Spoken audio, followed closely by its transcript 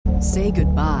Say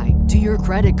goodbye to your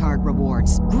credit card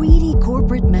rewards. Greedy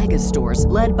corporate mega stores,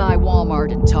 led by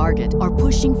Walmart and Target, are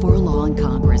pushing for a law in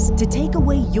Congress to take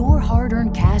away your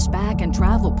hard-earned cash back and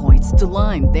travel points to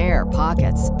line their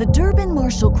pockets. The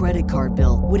Durbin-Marshall credit card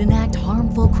bill would enact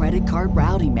harmful credit card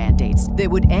routing mandates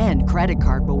that would end credit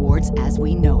card rewards as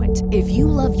we know it. If you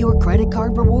love your credit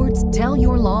card rewards, tell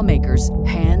your lawmakers,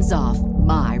 hands off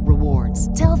my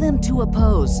rewards. Tell them to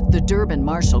oppose the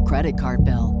Durbin-Marshall credit card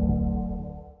bill.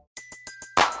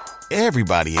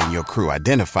 Everybody in your crew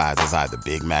identifies as either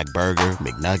Big Mac Burger,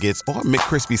 McNuggets, or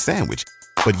McCrispy Sandwich.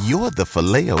 But you're the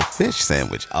Filet-O-Fish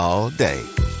Sandwich all day.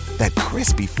 That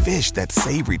crispy fish, that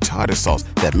savory tartar sauce,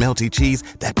 that melty cheese,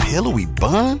 that pillowy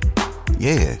bun.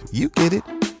 Yeah, you get it.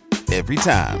 Every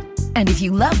time. And if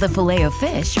you love the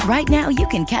Filet-O-Fish, right now you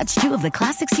can catch two of the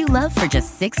classics you love for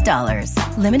just $6.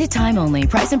 Limited time only.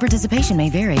 Price and participation may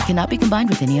vary. Cannot be combined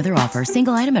with any other offer.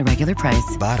 Single item at regular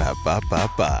price.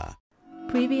 Ba-da-ba-ba-ba.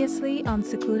 Previously on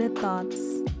Secluded Thoughts.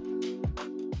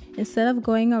 Instead of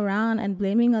going around and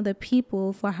blaming other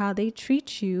people for how they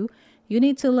treat you, you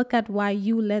need to look at why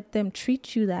you let them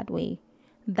treat you that way.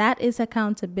 That is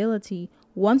accountability.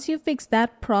 Once you fix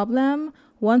that problem,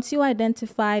 once you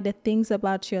identify the things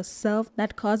about yourself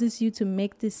that causes you to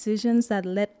make decisions that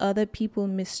let other people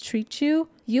mistreat you,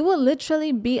 you will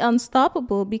literally be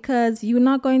unstoppable because you're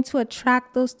not going to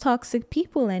attract those toxic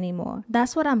people anymore.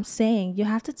 That's what I'm saying. You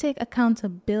have to take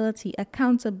accountability.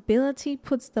 Accountability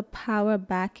puts the power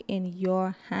back in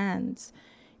your hands.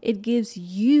 It gives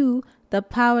you the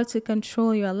power to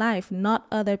control your life, not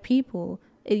other people.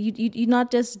 You're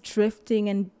not just drifting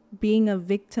and being a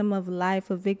victim of life,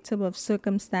 a victim of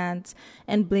circumstance,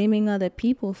 and blaming other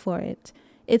people for it.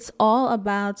 It's all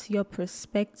about your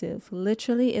perspective.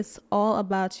 Literally, it's all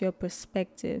about your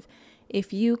perspective.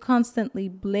 If you constantly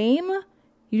blame,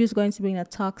 you're just going to be in a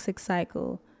toxic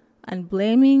cycle. And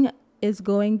blaming is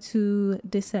going to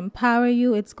disempower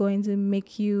you. It's going to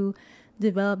make you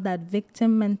develop that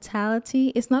victim mentality.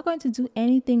 It's not going to do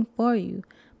anything for you.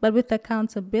 But with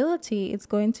accountability, it's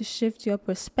going to shift your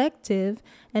perspective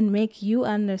and make you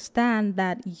understand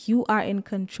that you are in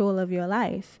control of your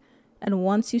life. And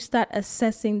once you start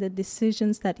assessing the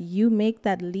decisions that you make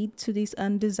that lead to these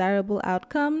undesirable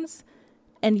outcomes,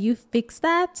 and you fix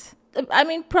that,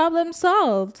 problem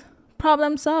solved.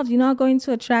 Problem solved. You're not going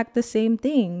to attract the same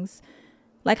things.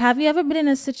 Like, have you ever been in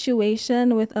a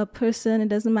situation with a person? It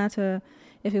doesn't matter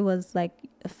if it was like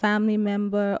a family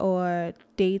member or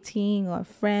dating or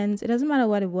friends. It doesn't matter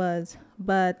what it was.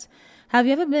 But have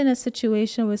you ever been in a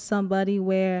situation with somebody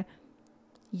where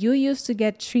you used to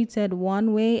get treated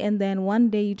one way and then one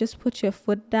day you just put your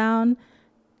foot down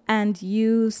and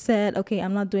you said, okay,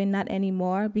 I'm not doing that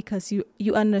anymore, because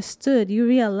you understood, you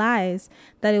realized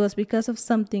that it was because of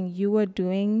something you were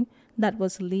doing that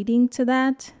was leading to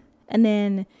that. And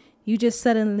then you just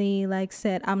suddenly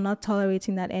said, I'm not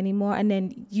tolerating that anymore. And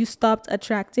then you stopped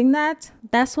attracting that.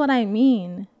 That's what I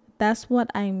mean. That's what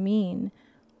I mean.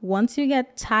 Once you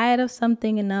get tired of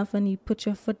something enough and you put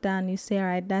your foot down, you say, all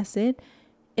right, that's it.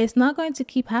 It's not going to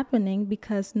keep happening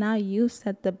because now you've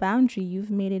set the boundary.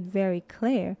 You've made it very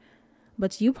clear.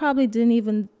 But you probably didn't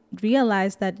even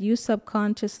realize that you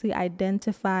subconsciously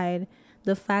identified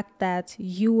the fact that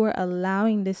you were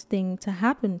allowing this thing to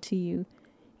happen to you.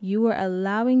 You were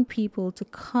allowing people to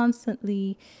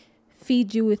constantly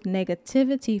feed you with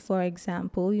negativity, for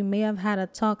example. You may have had a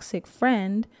toxic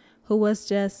friend who was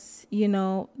just,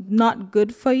 not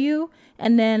good for you.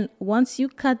 And then once you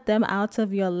cut them out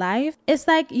of your life, it's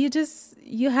like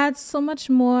you had so much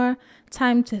more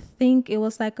time to think. It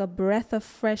was like a breath of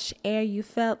fresh air. You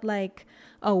felt like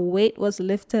a weight was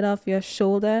lifted off your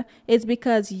shoulder. It's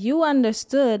because you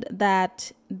understood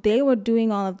that they were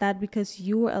doing all of that because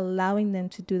you were allowing them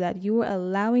to do that. You were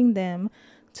allowing them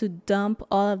to dump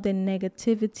all of the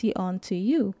negativity onto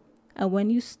you. And when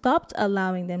you stopped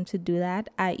allowing them to do that,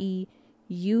 i.e.,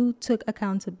 you took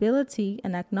accountability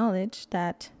and acknowledged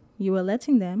that you were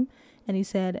letting them, and you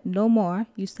said no more,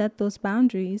 you set those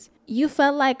boundaries, you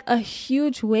felt like a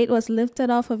huge weight was lifted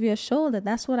off of your shoulder.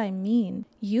 That's what I mean.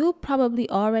 You probably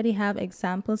already have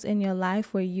examples in your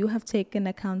life where you have taken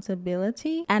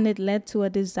accountability and it led to a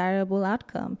desirable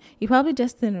outcome. You probably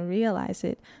just didn't realize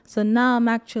it. So now I'm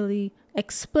actually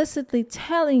explicitly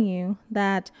telling you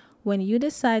that when you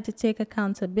decide to take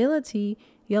accountability,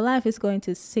 your life is going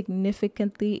to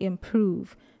significantly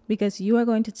improve because you are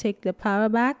going to take the power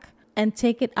back and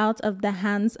take it out of the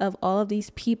hands of all of these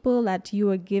people that you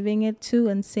are giving it to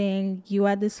and saying you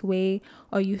are this way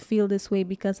or you feel this way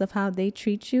because of how they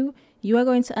treat you, you are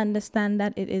going to understand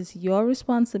that it is your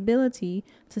responsibility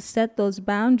to set those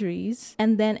boundaries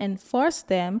and then enforce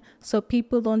them so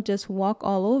people don't just walk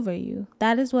all over you.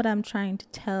 That is what I'm trying to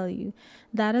tell you.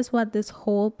 That is what this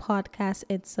whole podcast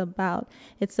is about.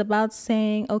 It's about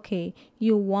saying, okay,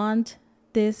 you want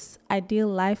this ideal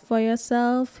life for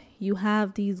yourself. You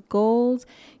have these goals.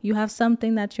 You have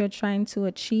something that you're trying to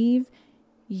achieve.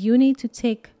 You need to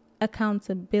take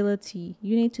accountability.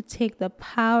 You need to take the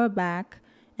power back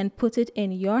and put it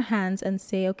in your hands and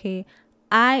say, okay,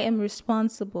 I am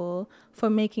responsible for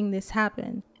making this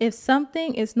happen. If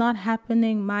something is not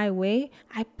happening my way,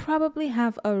 I probably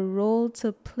have a role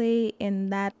to play in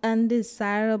that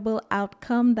undesirable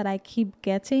outcome that I keep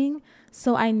getting.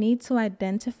 So I need to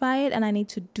identify it and I need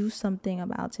to do something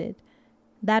about it.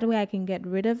 That way I can get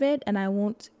rid of it and I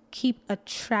won't keep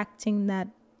attracting that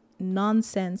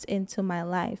nonsense into my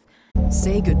life.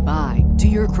 Say goodbye to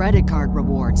your credit card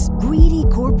rewards. Greedy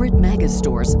corporate mega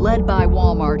stores, led by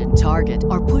Walmart and Target,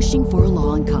 are pushing for a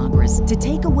law in Congress to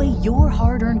take away your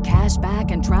hard-earned cash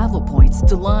back and travel points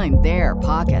to line their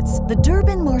pockets. The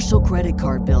Durbin-Marshall credit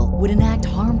card bill would enact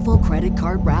harmful credit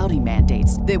card routing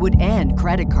mandates that would end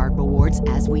credit card rewards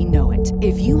as we know it.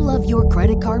 If you love your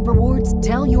credit card rewards,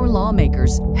 tell your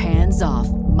lawmakers, hands off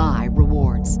my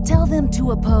rewards. Tell them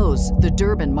to oppose the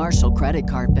Durbin-Marshall credit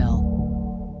card bill.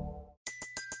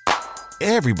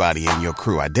 Everybody in your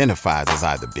crew identifies as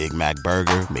either Big Mac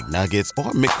Burger, McNuggets,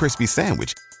 or McCrispy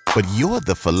Sandwich. But you're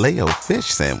the Filet-O-Fish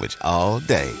Sandwich all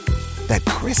day. That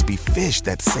crispy fish,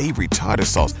 that savory tartar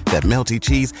sauce, that melty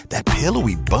cheese, that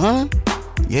pillowy bun.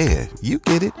 Yeah, you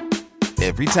get it.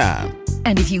 Every time.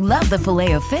 And if you love the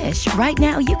Filet-O-Fish, right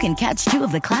now you can catch two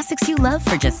of the classics you love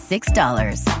for just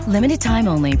 $6. Limited time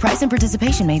only. Price and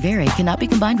participation may vary. Cannot be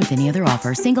combined with any other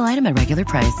offer. Single item at regular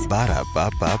price.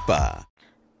 Ba-da-ba-ba-ba.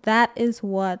 That is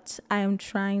what I am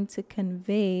trying to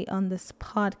convey on this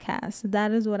podcast.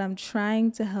 That is what I'm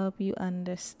trying to help you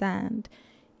understand.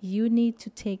 You need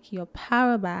to take your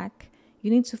power back.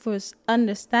 You need to first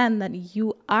understand that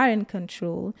you are in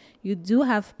control. You do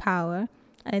have power,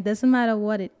 and it doesn't matter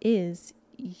what it is.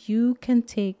 You can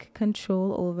take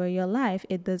control over your life.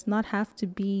 It does not have to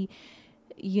be,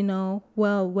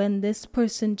 well, when this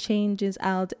person changes,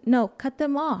 no, cut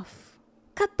them off.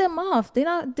 Cut them off. They're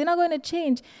not going to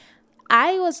change.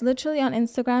 I was literally on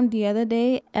Instagram the other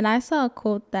day and I saw a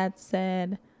quote that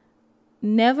said,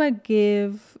 never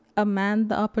give a man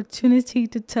the opportunity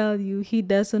to tell you he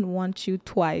doesn't want you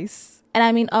twice. And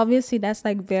I mean, obviously that's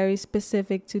like very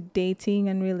specific to dating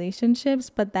and relationships,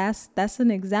 but that's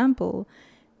an example.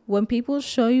 When people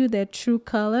show you their true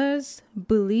colors,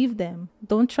 believe them.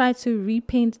 Don't try to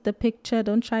repaint the picture.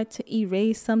 Don't try to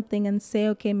erase something and say,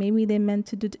 okay, maybe they meant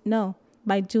to do. No.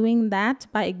 By doing that,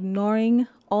 by ignoring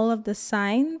all of the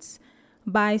signs,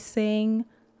 by saying,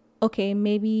 okay,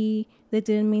 maybe they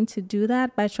didn't mean to do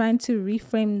that, by trying to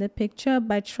reframe the picture,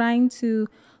 by trying to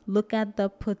look at the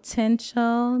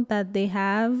potential that they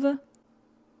have,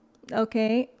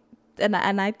 okay? And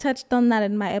I touched on that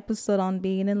in my episode on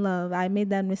being in love. I made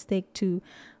that mistake too.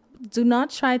 Do not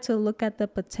try to look at the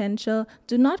potential.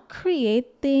 Do not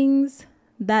create things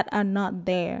that are not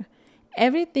there.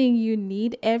 Everything you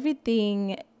need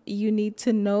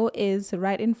to know is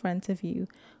right in front of you.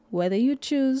 Whether you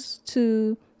choose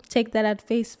to take that at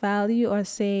face value or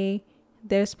say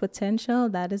there's potential,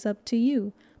 that is up to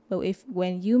you. But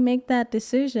when you make that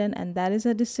decision, and that is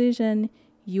a decision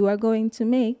you are going to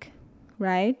make,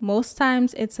 right? Most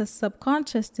times it's a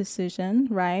subconscious decision,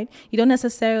 right? You don't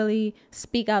necessarily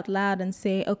speak out loud and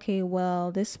say, okay,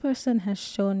 well, this person has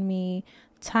shown me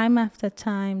time after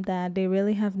time that they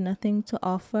really have nothing to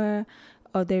offer,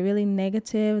 or they're really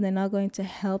negative. They're not going to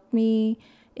help me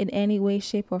in any way,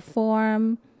 shape, or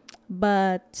form.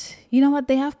 But you know what?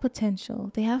 They have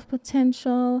potential. They have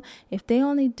potential. If they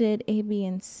only did A, B,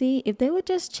 and C, if they would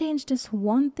just change this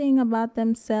one thing about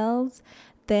themselves,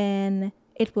 then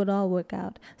it would all work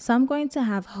out. So I'm going to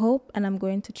have hope and I'm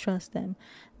going to trust them.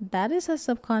 That is a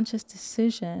subconscious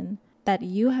decision that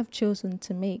you have chosen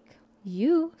to make.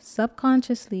 You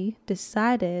subconsciously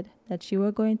decided that you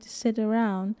were going to sit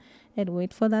around and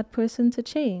wait for that person to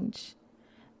change.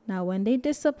 Now, when they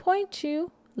disappoint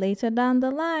you later down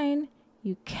the line,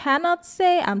 you cannot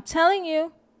say, I'm telling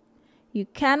you, you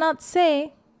cannot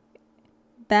say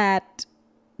that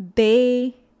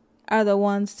they are the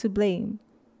ones to blame.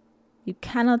 You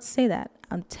cannot say that.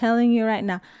 I'm telling you right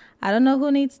now. I don't know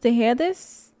who needs to hear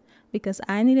this, because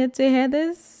I needed to hear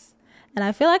this. And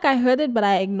I feel like I heard it, but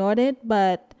I ignored it.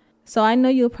 So I know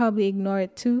you'll probably ignore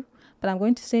it too. but I'm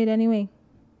going to say it anyway,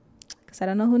 because I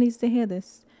don't know who needs to hear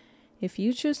this. If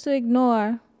you choose to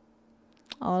ignore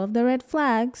all of the red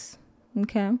flags,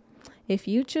 okay? If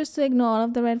you choose to ignore all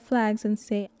of the red flags and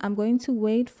say, I'm going to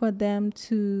wait for them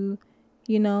to,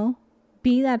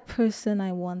 be that person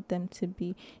I want them to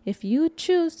be. If you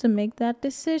choose to make that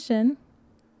decision,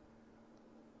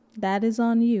 that is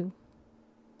on you.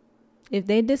 If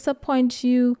they disappoint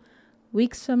you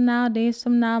weeks from now, days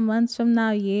from now, months from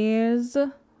now, years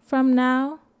from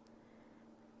now,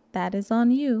 that is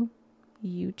on you.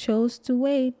 You chose to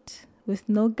wait with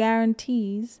no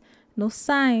guarantees, no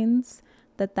signs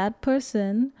that that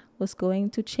person was going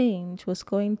to change, was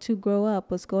going to grow up,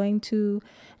 was going to,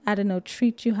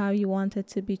 treat you how you wanted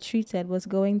to be treated, was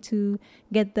going to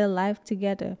get their life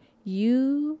together.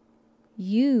 You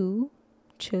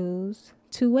chose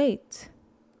to wait.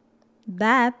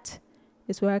 That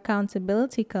is where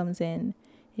accountability comes in.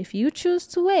 If you choose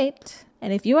to wait,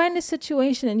 and if you are in a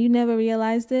situation and you never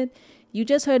realized it, you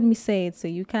just heard me say it, so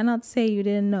you cannot say you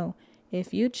didn't know.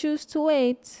 If you choose to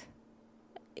wait,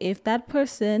 if that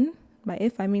person, by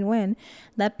if I mean when,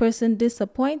 that person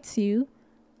disappoints you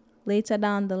later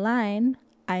down the line,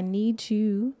 I need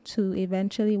you to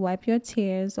eventually wipe your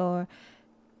tears or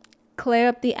clear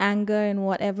up the anger in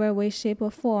whatever way, shape,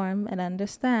 or form, and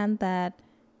understand that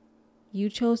you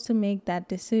chose to make that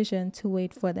decision to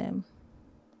wait for them.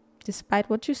 Despite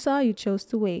what you saw, you chose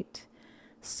to wait.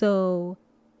 So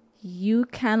you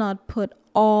cannot put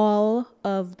all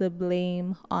of the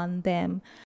blame on them.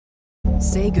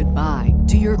 Say goodbye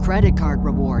to your credit card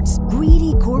rewards.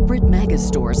 Greedy corporate mega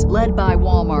stores, led by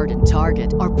Walmart and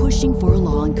Target, are pushing for a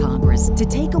law in Congress to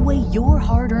take away your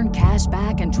hard-earned cash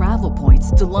back and travel points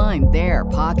to line their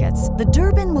pockets. The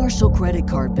Durbin-Marshall credit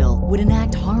card bill would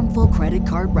enact harmful credit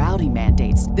card routing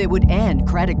mandates that would end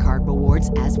credit card rewards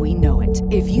as we know it.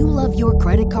 If you love your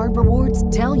credit card rewards,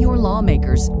 tell your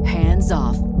lawmakers, hands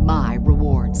off my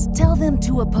rewards. Tell them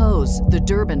to oppose the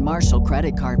Durbin-Marshall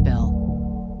credit card bill.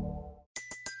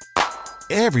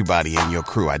 Everybody in your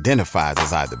crew identifies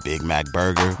as either Big Mac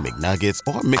Burger, McNuggets,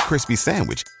 or McCrispy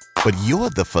Sandwich. But you're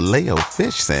the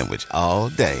Filet-O-Fish Sandwich all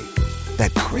day.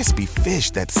 That crispy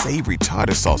fish, that savory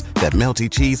tartar sauce, that melty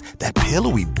cheese, that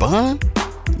pillowy bun.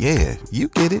 Yeah, you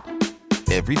get it.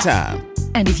 Every time.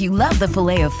 And if you love the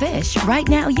Filet-O-Fish, right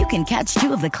now you can catch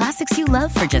two of the classics you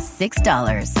love for just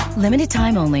 $6. Limited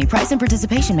time only. Price and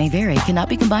participation may vary. Cannot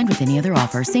be combined with any other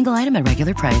offer. Single item at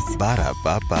regular price.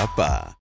 Ba-da-ba-ba-ba.